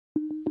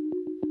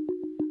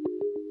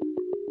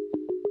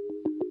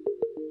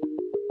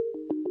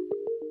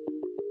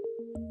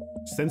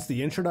Since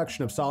the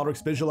introduction of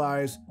SOLIDWORKS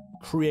Visualize,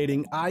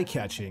 creating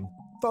eye-catching,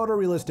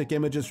 photorealistic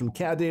images from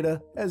CAD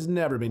data has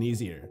never been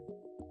easier.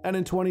 And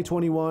in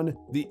 2021,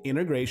 the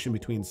integration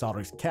between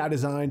SOLIDWORKS CAD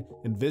Design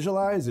and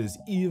Visualize is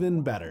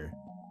even better.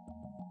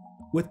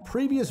 With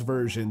previous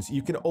versions,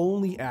 you could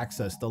only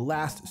access the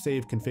last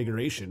saved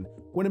configuration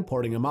when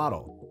importing a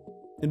model.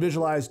 In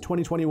Visualize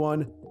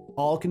 2021,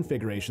 all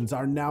configurations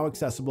are now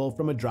accessible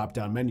from a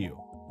drop-down menu.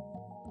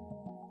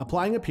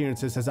 Applying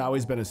appearances has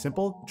always been a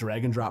simple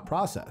drag-and-drop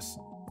process.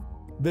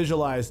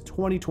 Visualize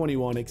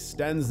 2021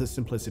 extends this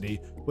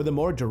simplicity with a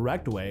more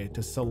direct way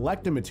to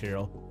select a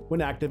material when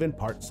active in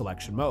part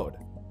selection mode.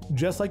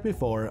 Just like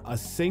before, a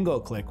single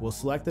click will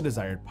select the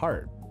desired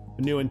part.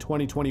 New in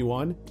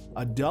 2021,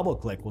 a double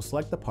click will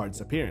select the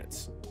part's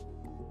appearance.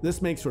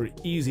 This makes for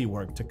easy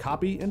work to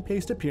copy and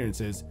paste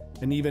appearances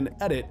and even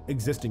edit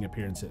existing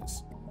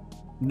appearances.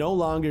 No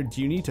longer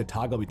do you need to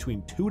toggle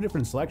between two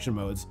different selection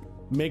modes,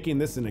 making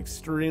this an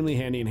extremely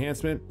handy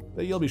enhancement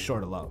that you'll be sure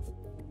to love.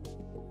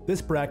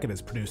 This bracket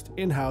is produced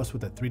in-house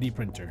with a 3D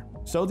printer,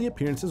 so the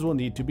appearances will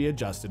need to be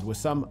adjusted with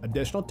some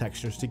additional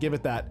textures to give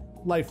it that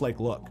lifelike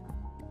look.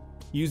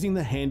 Using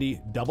the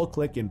handy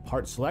double-click in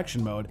part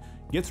selection mode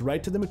gets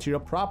right to the material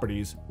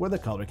properties where the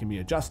color can be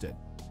adjusted.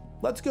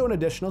 Let's go an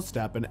additional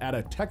step and add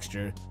a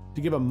texture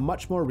to give a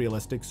much more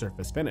realistic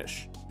surface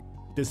finish.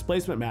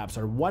 Displacement maps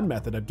are one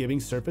method of giving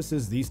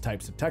surfaces these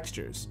types of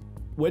textures,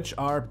 which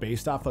are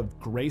based off of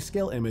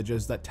grayscale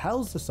images that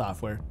tells the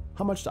software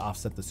how much to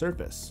offset the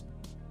surface.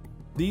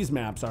 These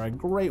maps are a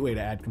great way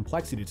to add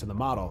complexity to the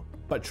model,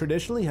 but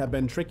traditionally have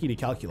been tricky to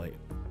calculate.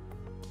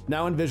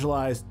 Now in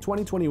Visualize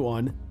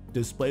 2021,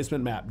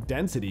 Displacement Map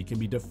Density can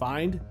be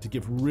defined to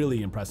give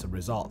really impressive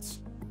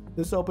results.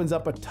 This opens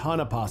up a ton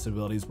of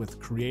possibilities with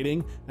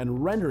creating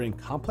and rendering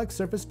complex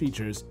surface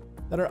features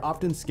that are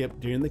often skipped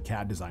during the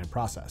CAD design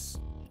process.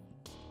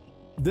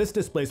 This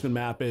displacement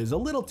map is a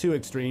little too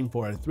extreme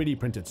for a 3D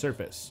printed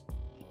surface.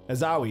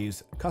 As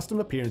always, custom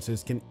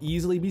appearances can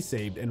easily be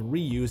saved and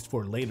reused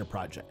for later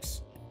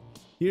projects.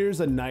 Here's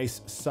a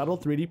nice, subtle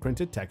 3D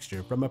printed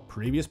texture from a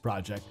previous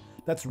project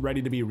that's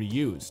ready to be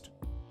reused.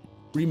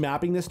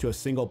 Remapping this to a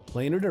single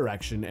planar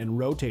direction and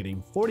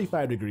rotating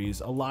 45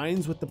 degrees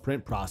aligns with the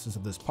print process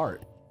of this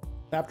part.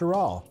 After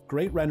all,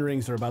 great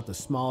renderings are about the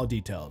small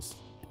details.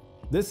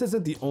 This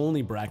isn't the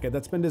only bracket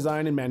that's been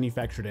designed and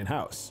manufactured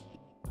in-house.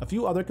 A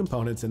few other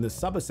components in this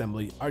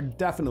subassembly are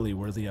definitely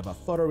worthy of a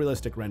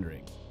photorealistic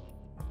rendering.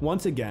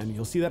 Once again,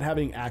 you'll see that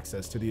having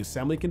access to the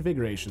assembly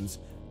configurations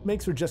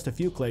makes for just a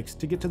few clicks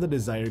to get to the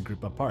desired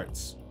group of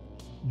parts.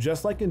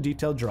 Just like in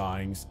detailed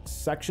drawings,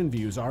 section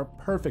views are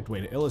a perfect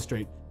way to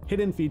illustrate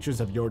hidden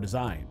features of your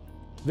design.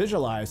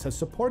 Visualize has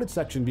supported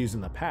section views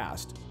in the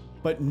past,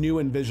 but new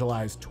in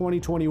Visualize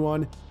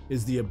 2021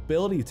 is the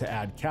ability to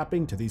add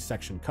capping to these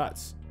section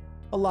cuts,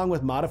 along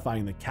with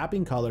modifying the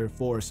capping color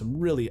for some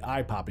really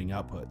eye-popping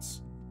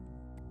outputs.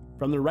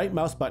 From the right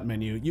mouse button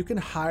menu, you can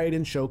hide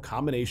and show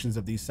combinations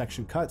of these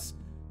section cuts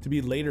to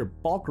be later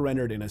bulk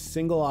rendered in a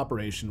single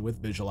operation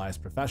with Visualize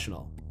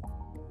Professional.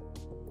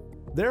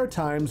 There are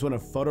times when a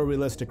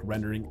photorealistic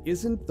rendering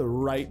isn't the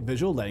right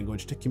visual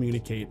language to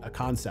communicate a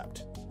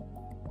concept.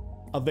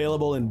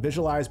 Available in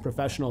Visualize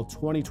Professional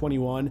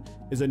 2021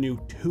 is a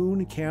new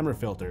toon camera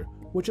filter,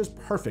 which is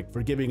perfect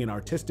for giving an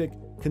artistic,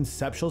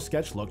 conceptual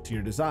sketch look to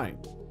your design.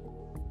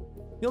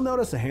 You'll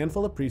notice a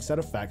handful of preset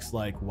effects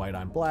like white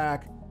on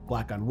black,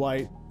 black on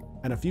white,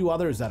 and a few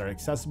others that are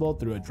accessible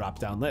through a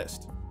drop-down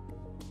list.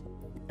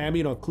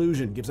 Ambient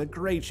occlusion gives a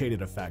great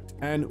shaded effect,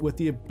 and with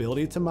the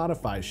ability to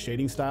modify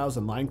shading styles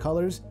and line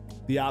colors,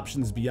 the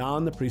options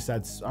beyond the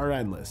presets are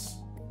endless.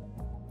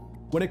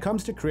 When it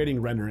comes to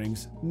creating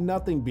renderings,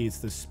 nothing beats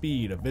the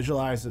speed of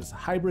Visualize's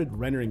hybrid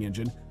rendering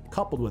engine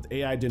coupled with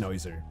AI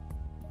Denoiser.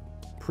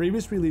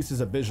 Previous releases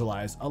of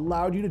Visualize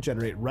allowed you to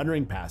generate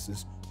rendering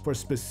passes for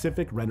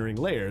specific rendering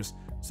layers,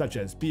 such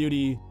as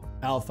beauty,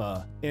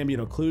 alpha,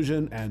 ambient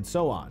occlusion, and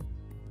so on,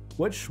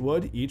 which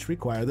would each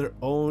require their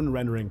own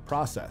rendering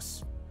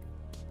process.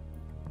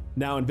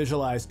 Now in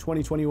Visualize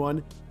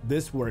 2021,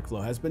 this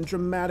workflow has been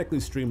dramatically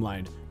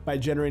streamlined by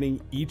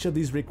generating each of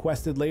these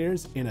requested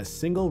layers in a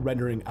single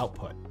rendering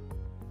output.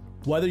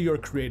 Whether you're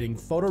creating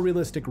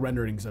photorealistic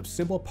renderings of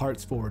simple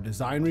parts for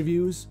design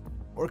reviews,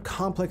 or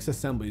complex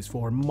assemblies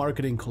for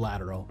marketing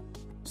collateral,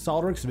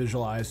 SOLIDWORKS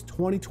Visualize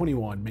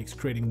 2021 makes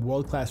creating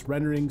world-class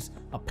renderings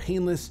a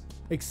painless,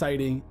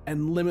 exciting,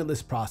 and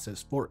limitless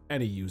process for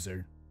any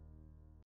user.